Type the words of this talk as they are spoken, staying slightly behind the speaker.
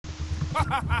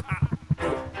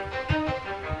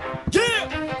Yeah,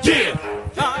 yeah.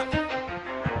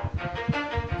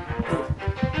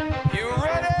 You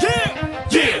ready? Yeah,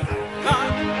 yeah.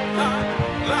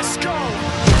 Let's go.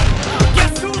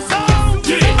 Guess who's on?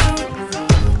 Yeah.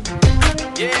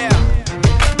 Yeah.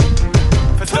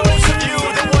 For those of you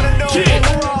that wanna know what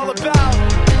we're all about,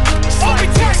 it's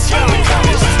like this, yo.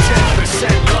 This is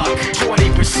 10% luck,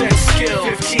 20% skill,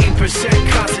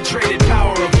 15% concentrated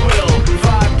power of will,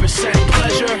 5%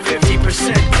 pleasure,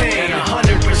 50% pain, and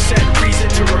 100% reason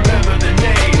to remember the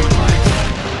name.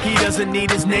 He doesn't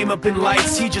need his name up in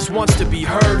lights, he just wants to be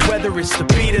heard, whether it's the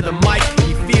beat of the mic.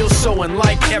 He feels so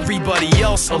unlike everybody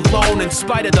else, alone, in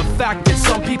spite of the fact that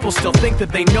some people still think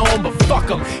that they know him, but fuck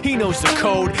him, he knows the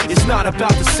code. It's not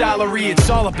about the salary, it's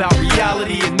all about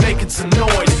reality and making some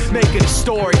noise, making a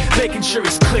story, making sure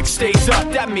his click stays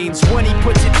up. That means when he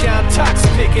puts it down, Tox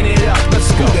picking it up.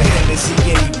 Let's go. Who the hell is he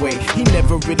anyway? He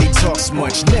never really talks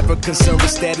much, never concerned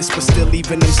with status, but still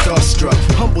even him starstruck.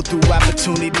 Humble through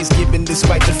opportunities given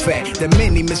despite the fact that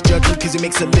many misjudge him cause he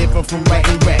makes a living from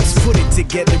writing raps. Put it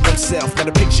together himself, got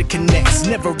a picture connects,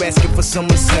 never asking for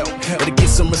someone's help or to get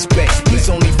some respect. He's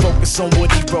only focused on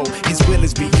what he wrote, his will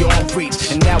is beyond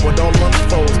reach, and now it all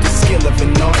unfolds, the skill of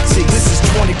an artist. This is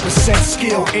 20%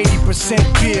 skill, 80%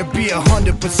 fear, be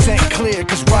 100% clear,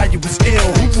 cause Ryu was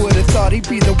ill. Who would've thought he'd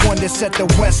be the one that set the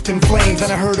West in flames?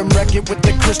 And I heard him wreck it with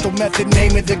the crystal method,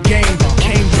 name of the game.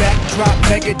 Came back, dropped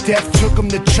Megadeth, took him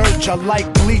to church. I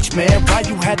like Bleach, man.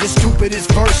 Ryu had the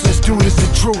stupidest verse, this dude is the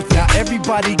truth. Now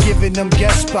everybody giving them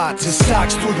guest spots and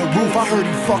stocks through the roof. I heard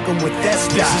he fucking with that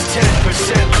stock. This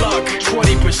is 10% luck,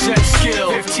 20%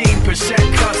 skill,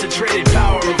 15% concentrated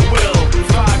power of will,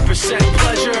 5%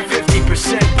 pleasure,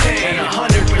 50% pain, and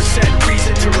 100%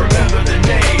 reason to remember the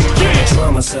name.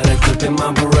 Drama set a clip in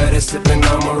my Beretta, sipping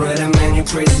on my Beretta. Man, you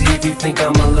crazy if you think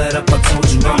I'ma let up. I told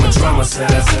you I'm a drama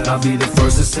setter. I'll be the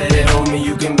first to say it, homie,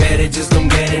 you can bet it. Just don't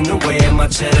get in the way of my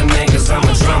cheddar, man, cause I'm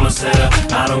a drama setter.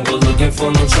 I don't go looking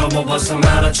for no trouble, but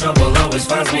somehow the trouble always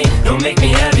finds me. Don't make me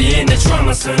happy in the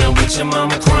trauma center with your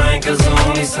mama crying cause her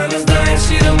only son is dying.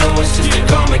 She don't know it's just a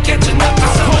karma catching up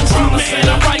cause I'm a drama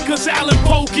setter. I write cause Alan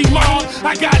Pokemon.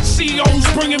 I got COs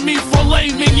bringing me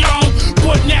filet mignon,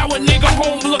 but now a nigga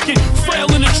home looking frail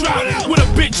in the drop with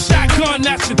a big shotgun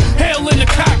that's inhaling the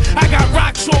cock. I got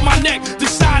rocks on my neck the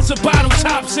size of bottle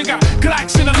tops, and got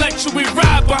Glocks in the lecture. We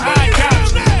ride behind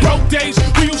cops. Broke days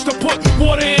we used to put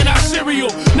water in our cereal.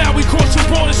 Now we cross the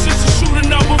border just to shoot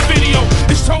another video.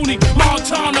 It's Tony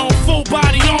Montana on full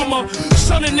body armor,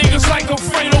 son of niggas like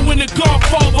Alfredo in the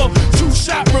Godfather.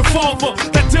 2-shot revolver,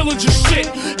 that Dillinger shit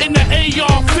in the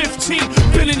AR-15.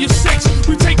 Been in your 6.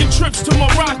 We taking trips to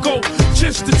Morocco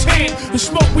just to tan and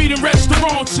smoke weed in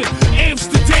restaurants in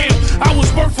Amsterdam. I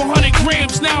was worth 100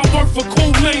 grams, now I'm worth a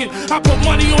cool million. I put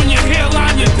money on your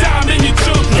hairline, your diamond, your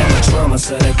jewelry. I'm a drama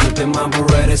setter, clip in my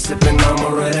Beretta, sipping on my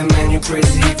Beretta. Man, you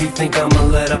crazy if you think I'ma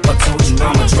let up. I told you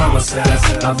I'm a drama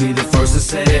setter. I'll be the first to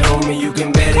say it, homie, you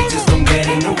can bet it. Just don't get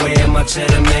in the way of my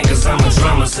cheddar, man, cause I'm a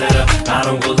drama setter. I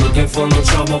don't go looking for no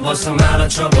trouble, but somehow the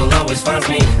trouble always finds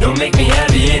me. Don't make me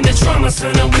happy in the trauma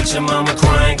center with your mama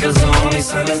crying cause her only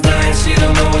son is dying. She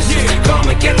don't know it's just a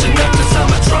karma catching up cause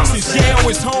I'm a drama Since setter. Yale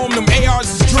is home, them ARs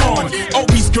is drawn.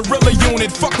 Obie's guerrilla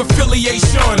unit, fuck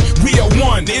affiliation. We are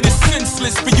one, it is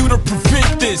senseless for you to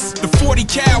prevent this. The 40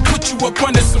 cal put you up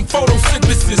under some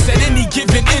photosynthesis at any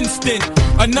given instant.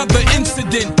 Another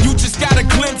incident, you just got a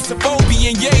glimpse of Obie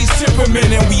and Ye's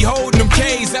temperament, and we holding them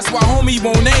K's, that's why homie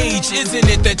won't age. Isn't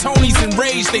it that Tony's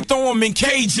enraged, they throw him in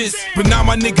cages. But now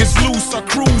my niggas loose, our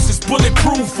cruise is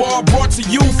bulletproof. All brought to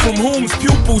you from whom's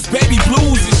pupils. Baby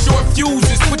blues and short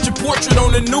fuses, put your portrait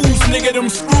on the news. Nigga, them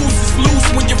screws is loose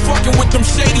when you're fucking with them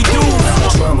shady dudes. I'm a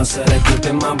drama setter, clip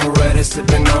in my Beretta,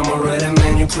 sipping on my Beretta.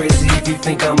 Man, you crazy if you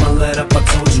think I'ma let up. I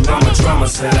told you I'm a drama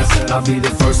setter. I'll be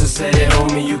the first to say it,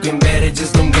 homie, you can bet it.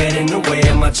 Just don't get in the way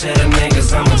of my cheddar, man,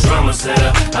 cause I'm a drama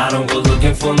setter. I don't go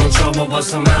looking for no trouble, but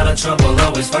somehow the trouble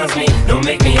always finds me. Don't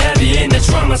make me happy in the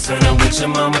trauma center with your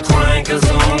mama crying cause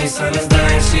her only son is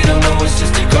dying. She don't know it's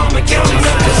just a karma catching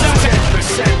up. This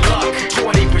is 10% luck,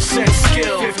 20%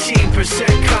 skill,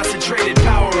 15% concentrated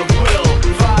power of will,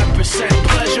 5%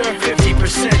 pleasure,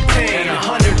 50% pain, and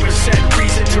 100%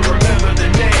 reason to remember the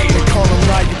name. They call him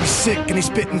Ryu, he's sick and he's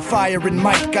spitting fire and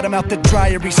Mike. Got him out the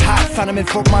dryer, he's hot. Found him in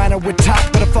Fort Minor with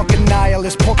top, but a fucking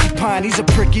nihilist porcupine. He's a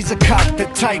prick, he's a cop. The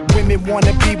type women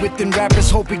wanna be within rappers,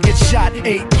 hope he gets shot.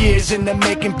 8 years in the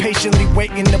making, patiently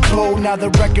waiting to blow. Now the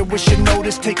record with your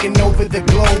notice taking over the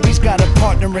globe. He's got a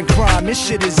partner in crime, his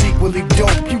shit is equally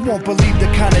dope. You won't believe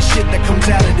the kind of shit that comes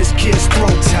out of this kid's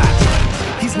throat.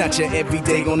 He's He's not your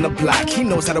everyday on the block. He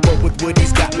knows how to work with what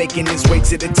he's got, making his way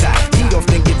to the top. He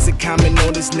often gets a comment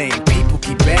on his name. People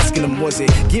keep asking him, was it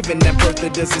given that birth or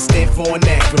does it stand for an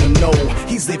acronym? No,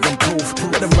 he's living proof.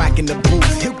 Let him rock in the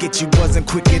booth. He'll get you buzzing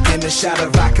quicker than a shot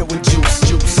of vodka with juice.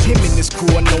 Him and his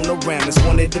crew are known around as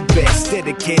one of the best,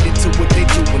 dedicated to what they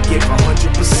do and give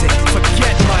 100%.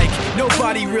 Forget Mike,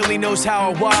 nobody really knows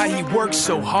how or why he works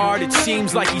so hard. It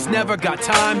seems like he's never got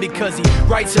time, because he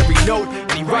writes every note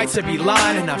and he writes every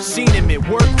line. And I've seen him at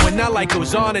work when that light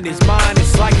goes on in his mind.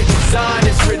 It's like a design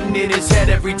is written in his head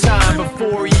every time,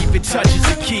 before he even touches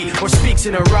a key or speaks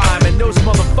in a rhyme. And those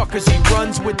motherfuckers he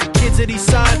runs with, the kids that he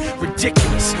signed,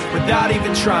 ridiculous, without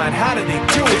even trying. How do they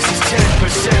do it? This is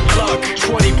 10% luck,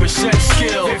 20%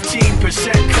 skill,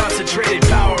 15% concentrated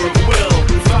power of will,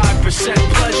 5%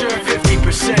 pleasure,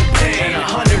 50% pain, and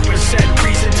 100%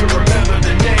 reason to remember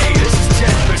the name. This is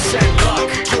 10% luck,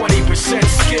 20%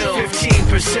 skill,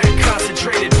 15%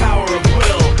 concentrated power of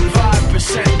will,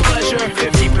 5% pleasure,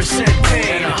 50%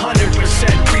 pain, and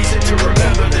 100% reason to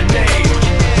remember the name.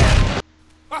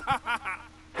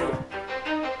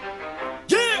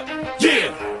 Yeah, yeah.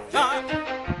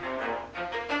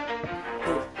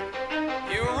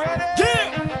 You ready? Yeah,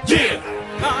 yeah.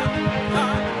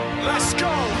 Let's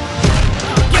go.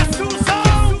 Guess who's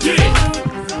home? Yeah.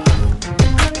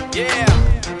 Yeah.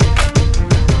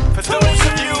 For those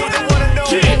of you that wanna know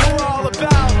what we're all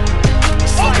about,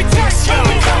 it's like this, yo.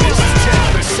 This is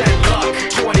 10% luck,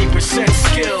 20%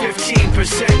 skill,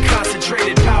 15%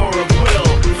 concentrated power of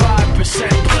will,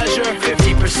 5% pleasure,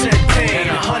 50% pain,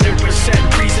 and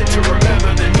 100% reason to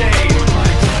remember the name.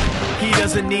 He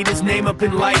doesn't need his name up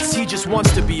in lights, he just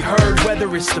wants to be heard,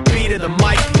 whether it's the beat or the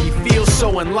mic. He feels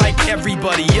so unlike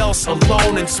everybody else,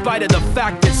 alone, in spite of the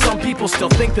fact that some people still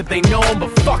think that they know him.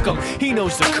 But fuck him, he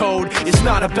knows the code. It's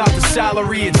not about the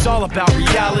salary, it's all about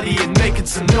reality and making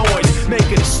some noise,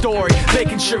 making a story,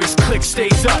 making sure his click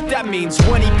stays up. That means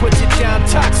when he puts it down,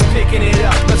 Toc's picking it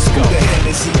up. Let's go. Who the hell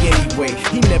is he anyway?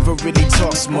 He never really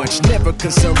talks much, never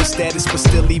concerned with status, but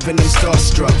still even him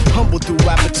starstruck. Humble through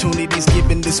opportunities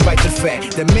given despite the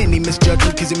fact that many misjudge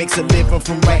him cause he makes a living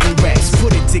from writing raps.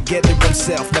 Put it together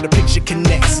himself, now the picture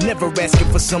connects. Never asking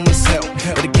for someone's help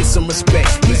or to get some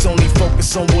respect. He's only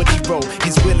focused on what he wrote.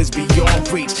 His will is beyond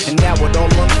reach, and now it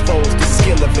all unfolds, the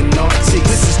skill of an artist.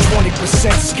 This is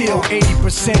 20% skill,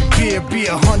 80% beer, be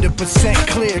 100%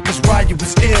 clear, cause Ryu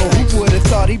was ill. Who would've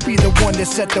thought he'd be the one that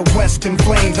set the West in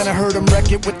flames? And I heard him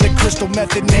wreck it with the crystal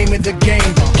method, name of the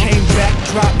game. Came back,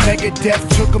 dropped Megadeth,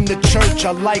 took him to church.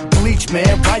 I like Bleach,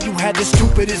 man. Ryu had the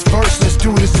stupidest verse, this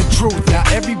dude is the truth. Now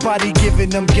everybody giving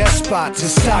them guest spots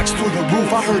and stocks through the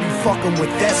roof. I heard he fucking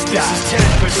with that stock.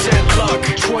 This is 10% luck,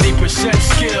 20%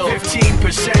 skill,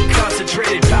 15%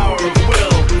 concentrated power of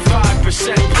will,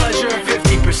 5% pleasure,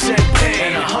 50%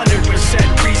 pain, and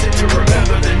 100% reason to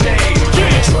remember the name.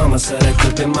 Drama set a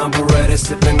clip in my Beretta,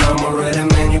 sipping Amaretta.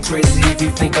 Man, you crazy if you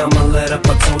think I'ma let up.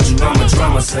 I told you I'm a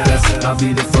drama setter. I'll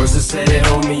be the first to say it,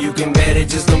 homie, you can bet it.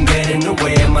 Just don't get in the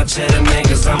way of my cheddar, man,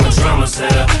 cause I'm a drama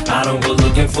setter. I don't go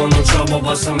looking for no trouble,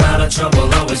 but somehow the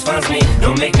trouble always finds me.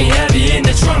 Don't make me heavy in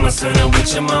the trauma center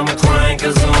with your mama crying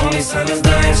cause the only son is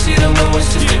dying. She don't know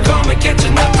it's just a karma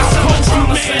catching up cause I'm a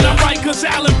drama Man, I setter. write cause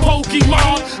Alan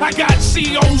Pokemon. I got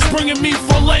COs bringing me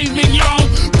filet mignon.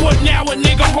 But now a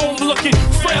nigga home looking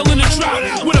frail in the drop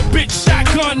with a bitch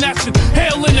shotgun that's an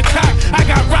hell in the cock. I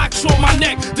got rocks on my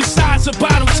neck the size of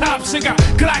bottle tops, and got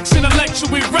Glocks in the lecture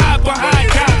we ride behind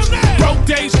cops. Broke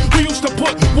days we used to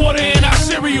put water in our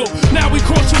cereal. Now we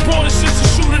cross the border just to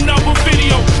shoot another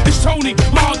video. It's Tony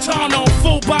Montana,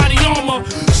 full body armor.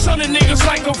 Son of niggas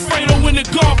like Alfredo in the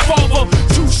Godfather.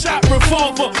 2-shot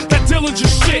revolver, that Dillinger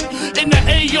shit in the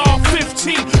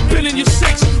AR-15. Been in your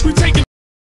 6, we taking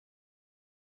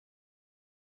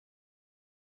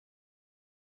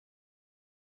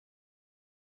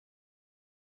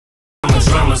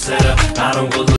Drama setter. I don't go